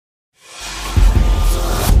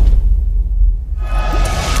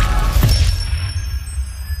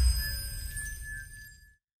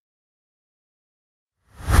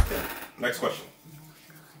Next question.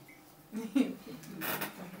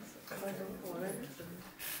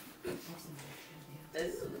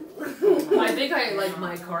 I think I like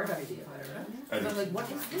my card idea better. I'm like, what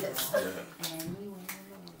is this?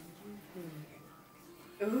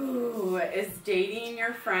 Yeah. Ooh, is dating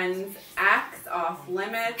your friend's ex off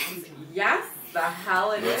limits? Yes, the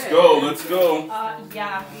hell it is. Let's go, let's go.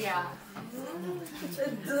 Yeah.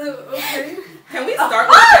 Okay. Can we start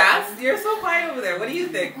with that? You're so quiet over there. What do you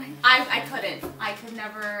think? I couldn't. I could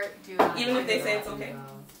never do that. Even if they say it's okay?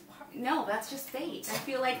 No, that's just fate. I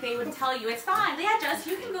feel like they would tell you, it's fine. Yeah, Jess,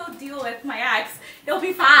 you can go deal with my ex. It'll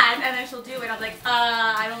be fine. And then she'll do it. I'm like,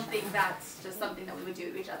 I don't think that's just something that we would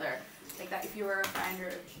do to each other. Like that if you were a friend or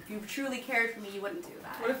if you truly cared for me, you wouldn't do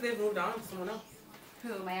that. What if they've moved on to someone else?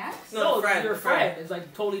 Who, my ex? No, your friend is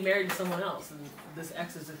like totally married to someone else, and this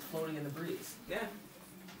ex is just floating in the breeze. Yeah.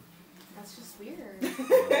 That's just weird.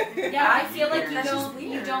 Yeah, I feel like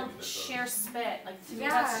you don't share spit. Like to me,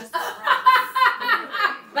 that's just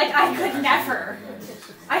like I could never.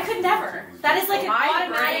 That is like an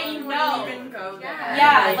automatic no. Even go there.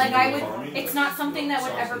 Yeah, like I would. It's not something that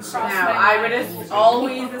would ever cross my mind. I would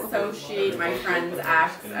always associate my friend's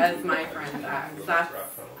ex as my friend's ex. That's.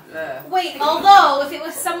 Wait, although if it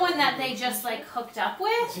was someone that they just like hooked up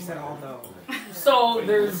with, She said although. So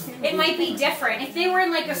there's. it might be different. If they were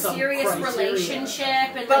in like a serious relationship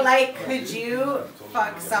and But like, could you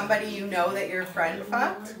fuck somebody you know that your friend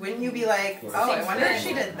fucked? Wouldn't you be like, oh, I wonder if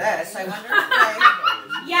she did this. I wonder if like.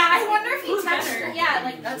 Yeah, I wonder if he touched her. Yeah,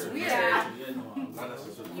 like That's weird. Yeah,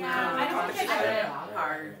 I don't think I could.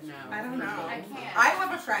 Hard, no. I don't know. I can't. I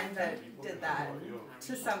have a friend that did that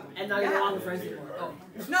to some. And now you're no longer friends anymore. Oh.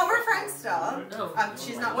 No, we're friends still. Oh.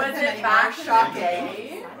 She's not Was with him it anymore. back in the Shocking.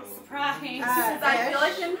 day? Surprise. I feel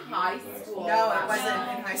like in high school. No, it wasn't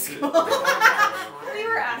in high school. We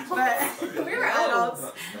were adults. But we were adults.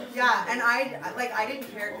 Yeah, and I didn't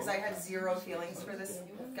care because I had zero feelings for this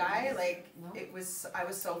guy. Like I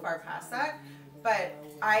was so far past that. But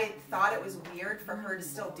I thought it was weird for her to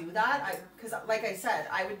still do that. Because like I said,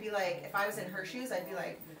 I would be like, if I was in her shoes, I'd be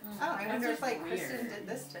like, oh, I wonder if like Kristen did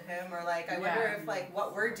this to him, or like I wonder if like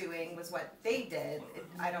what we're doing was what they did.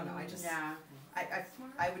 I don't know. I just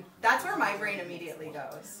I would. That's where my brain immediately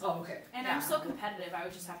goes. Oh, okay. And I'm so competitive. I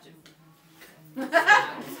would just have to. No,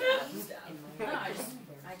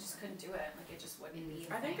 I just couldn't do it. Like it just wouldn't be.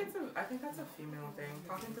 I think that's a female thing.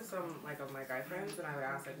 Talking to some like of my guy friends, and I would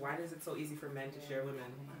ask like, why is it so easy for men to share women,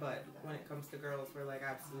 but when it comes to girls, we're like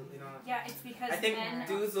absolutely not. Yeah, it's because I think men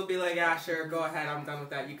dudes will be like, yeah, sure, go ahead, I'm done with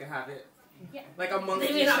that. You can have it. Yeah. Like amongst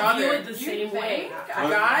They may each not view other. it the same way.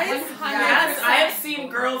 Guys, 100%. yes, I have seen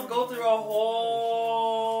girls go through a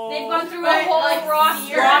whole. They've gone through a whole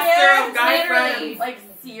roster of guy literally. friends, like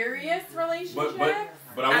serious relationship.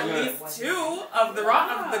 But I was at gonna, least two of the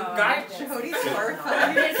guy. Cody's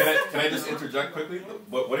can I just interject quickly?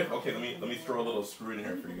 What if? Okay, let me throw a little screw in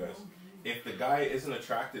here for you guys. If the guy isn't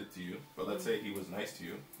attracted to you, but let's say he was nice to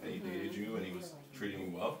you and he dated you and he was treating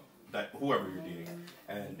you well, that whoever you're dating,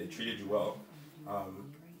 and they treated you well,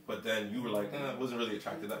 but then you were like, I wasn't really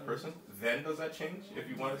attracted to that person. Then does that change if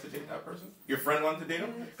you wanted to date that person? Your friend wanted to date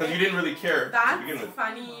him because you didn't really care to begin with. That's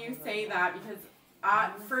funny you say that because.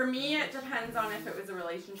 For me, it depends on if it was a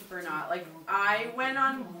relationship or not. Like, I went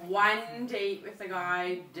on one date with a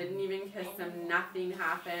guy, didn't even kiss him, nothing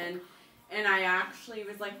happened. And I actually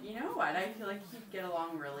was like, you know what, I feel like he'd get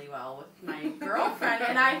along really well with my girlfriend.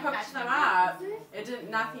 And I hooked them up.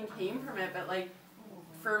 Nothing came from it, but like,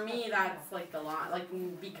 for me, that's like the lot. Like,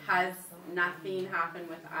 because nothing happened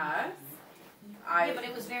with us. Yeah, but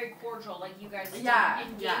it was very cordial. Like you guys didn't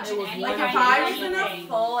engage It in was any like kind if of I was in anything. a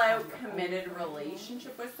full-out committed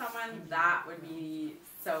relationship with someone, that would be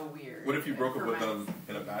so weird. What if you broke up with them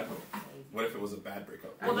in a bad way? What if it was a bad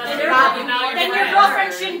breakup? Well, Then then your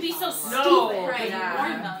girlfriend shouldn't be so stupid. No, Right?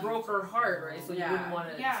 Yeah. you broke her heart, right? So you Yeah. wouldn't want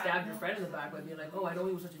to stab your friend in the back by being like, oh, I know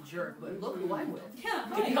he was such a jerk, but look who I'm with. Yeah.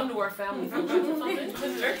 Can you come to our family functions or something? He's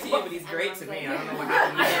a jerk to you, but he's great to me. I don't know what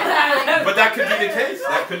happened. But that could be the case.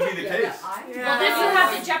 That could be the case. Well, then you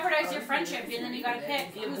have to jeopardize your friendship, and then you got to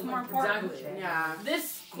pick who's more important. Exactly. Yeah.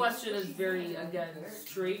 This question is very, again,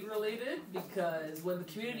 straight related because when the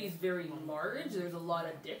community is very large, there's a lot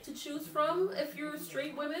of dick to choose from if you're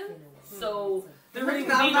straight women. So there really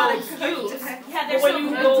would be no excuse. Yeah, But there's when so you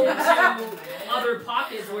good go to to other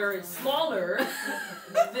pockets where it's smaller,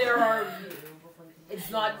 it's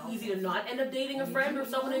not easy to not end up dating a friend or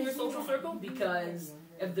someone in your social circle because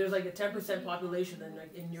if there's like a 10% population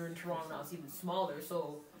and you're in Toronto now, it's even smaller.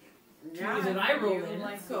 So communities that I roll in.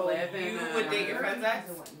 So you would date your friend's ex?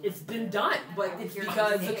 It's been done, but it's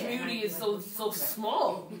because the community is so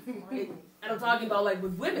small. And I'm talking about like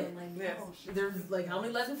with women. Yes. There's like how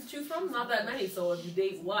many lesbians to choose from? Not that many. So if you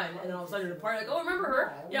date one and all of a sudden you're at a party, like, oh, remember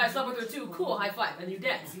her? Yeah, I slept with her too. Cool, high five, and you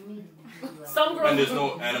dance. Some girls. And there's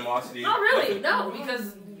no animosity. Not really, no,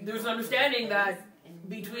 because there's an understanding that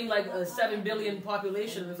between like a 7 billion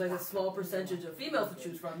population, there's like a small percentage of females to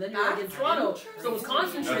choose from. Then you're like in Toronto, so it's That's very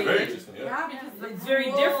concentrated. interesting. Yeah. because It's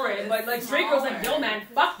very different, but like straight girls like, yo man,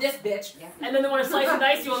 fuck this bitch, and then they want to slice and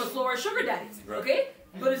dice you on the floor as sugar daddies, okay?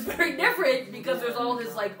 But it's very different because there's all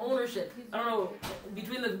this like ownership. I don't know,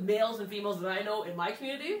 between the males and females that I know in my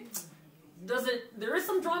community, there is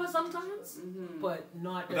some drama sometimes, but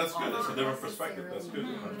not But that's good. It's a different perspective. That's good.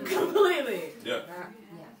 completely. Yeah.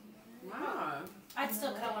 wow. I'd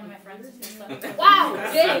still cut one of my friends if they slept. Wow,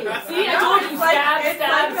 Jay, see, I told you,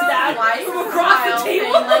 stab, from across the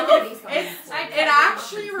table. Like it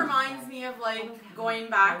actually reminds me of like going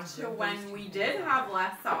back to when we did have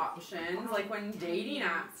less options, like when dating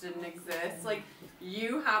apps didn't exist. Like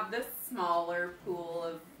you have this smaller pool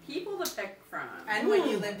of people to pick from. And when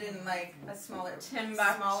you lived in like a smaller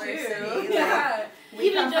Timbuktu, city, yeah. we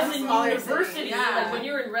Even come just from in smaller university, cities. Yeah. like when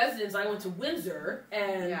you're in residence, I went to Windsor,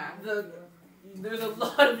 and Yeah. there's a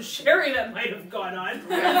lot of sharing that might have gone on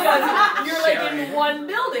because you're like in one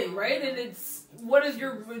building, right? And it's what is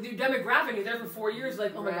your demographic? You're there for 4 years,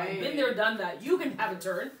 like oh my god, been there, done that. You can have a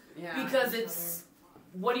turn because it's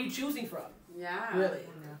what are you choosing from? Yeah. Really.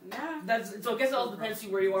 Yeah. So I guess it all depends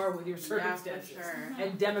on where you are with your circumstances Yeah,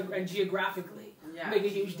 and geographically Yeah. make a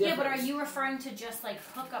huge difference. Yeah, but are you referring to just like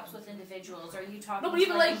hookups with individuals? Or are you talking? No, but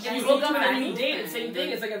even like just if you hook up and then friends? you date, it's the same thing.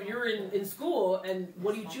 It's like if you're in school and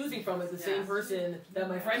what are you choosing from? It's the same person that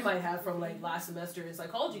my friend might have from like last semester in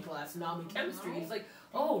psychology class. Now I'm in chemistry. It's like,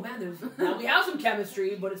 oh man, now we have some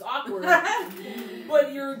chemistry, but it's awkward. But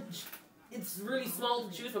it's really small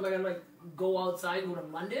to choose from. I gotta like go outside and go to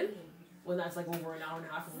London when that's like over an hour and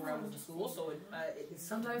a half from where I went to school. So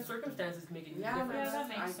sometimes circumstances can make a huge difference. Yeah, that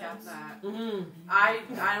makes I sense. get that. Mm-hmm.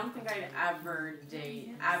 I don't think I'd ever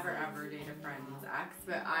date a friend's ex,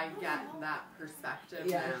 but I get that perspective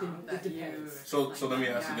Yeah, now it that depends. So let me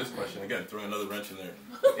ask you this question again. Throwing another wrench in there.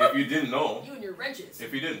 If you didn't know, You and your wrenches.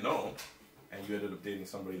 if you didn't know, and you ended up dating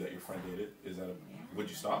somebody that your friend dated, would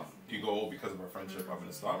you stop? Do you go, oh, because of our friendship, I'm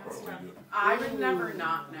gonna stop, or what do you do? I would never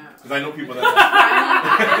not know. Because I know people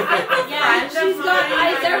that. Yeah, She's got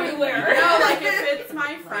eyes everywhere. No, like if it's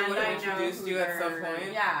my friend, Would have I know introduced you at some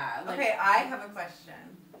point? Yeah. Like, Okay, I have a question.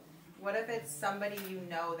 What if it's somebody you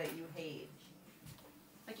know that you hate?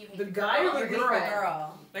 Like you hate The guy or You the hate girl? the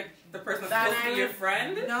girl. Like the person That that's supposed to be your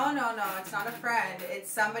friend? No, it's not a friend. It's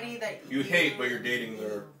somebody that You hate, but you're dating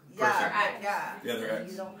their person. Yeah. Yeah, their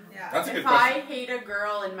ex. Yeah. That's a good if question. I hate a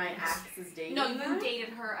girl and my ex is dating No, her, you dated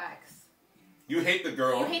her ex. You hate the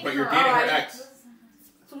girl, You hate the but you're girl. dating Oh, her I- ex.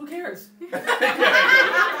 So who cares?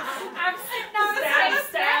 I'm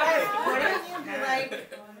Stab. Wouldn't you be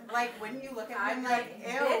like, wouldn't you look at him like,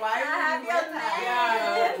 ew, why have are you with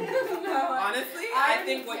that? Honestly, I I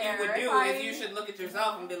think don't what you would care do if is you should look at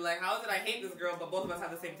yourself and be like, how is it I hate this girl, but both of us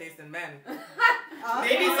have the same taste in men? Oh,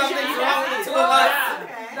 Maybe okay. something's wrong with the two of us.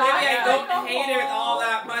 Okay. Maybe I don't hate her all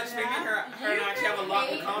that much. Maybe her and I actually have a lot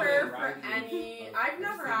in hate common. her for any. I've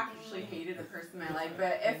never actually hated a person in my life,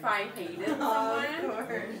 but if I hated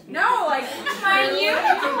someone, no, like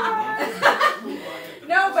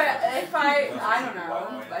no, but if I don't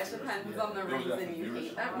know. It depends on the reason you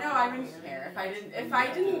hate them. No, I wouldn't care if I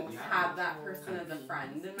didn't have that person as a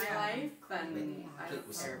friend in my life, then I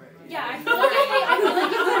don't care about you. Yeah, I feel like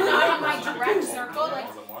if you're not in my direct circle, like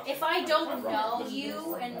if I don't know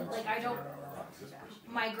you and like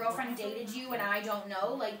my girlfriend dated you and I don't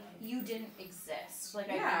know, like you didn't exist. Like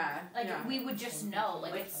we would just know.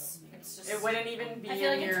 Like it's just. It wouldn't even be. I feel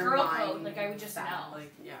like in it's your girl mind code. Like I would just know.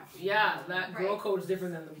 Like Yeah, that girl Right. code is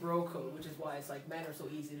different than the bro code, which is why it's like men are so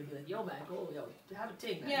easy to be like, yo man, go, yo, have a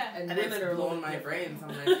take, man. Yeah. And And women it's are a little blowing my different. brains.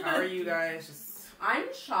 I'm like, how are you guys just... I'm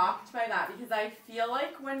shocked by that because I feel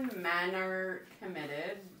like when men are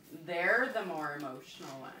committed, they're the more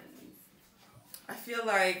emotional ones. I feel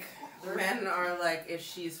like men are like, if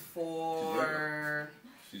she's for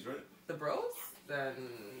She's right. the bros, then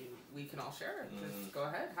we can all share it. Just go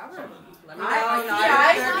ahead, have her. Let me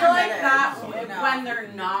I they're feel like committed. that No. when they're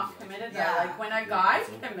not committed. Yeah. Like when a guy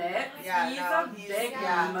commits, he's a big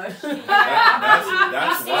mushy.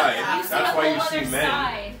 That's why. You see That's the why you whole see other men.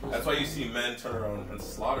 side. That's why you see men turn around and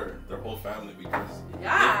slaughter their whole family because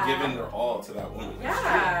Yeah. they've given their all to that woman.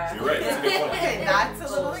 Yeah. You're right. That's a good point. That's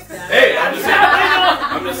a little excessive. Hey, I'm just saying.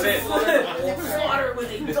 I'm just saying. Slaughter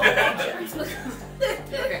with a double object.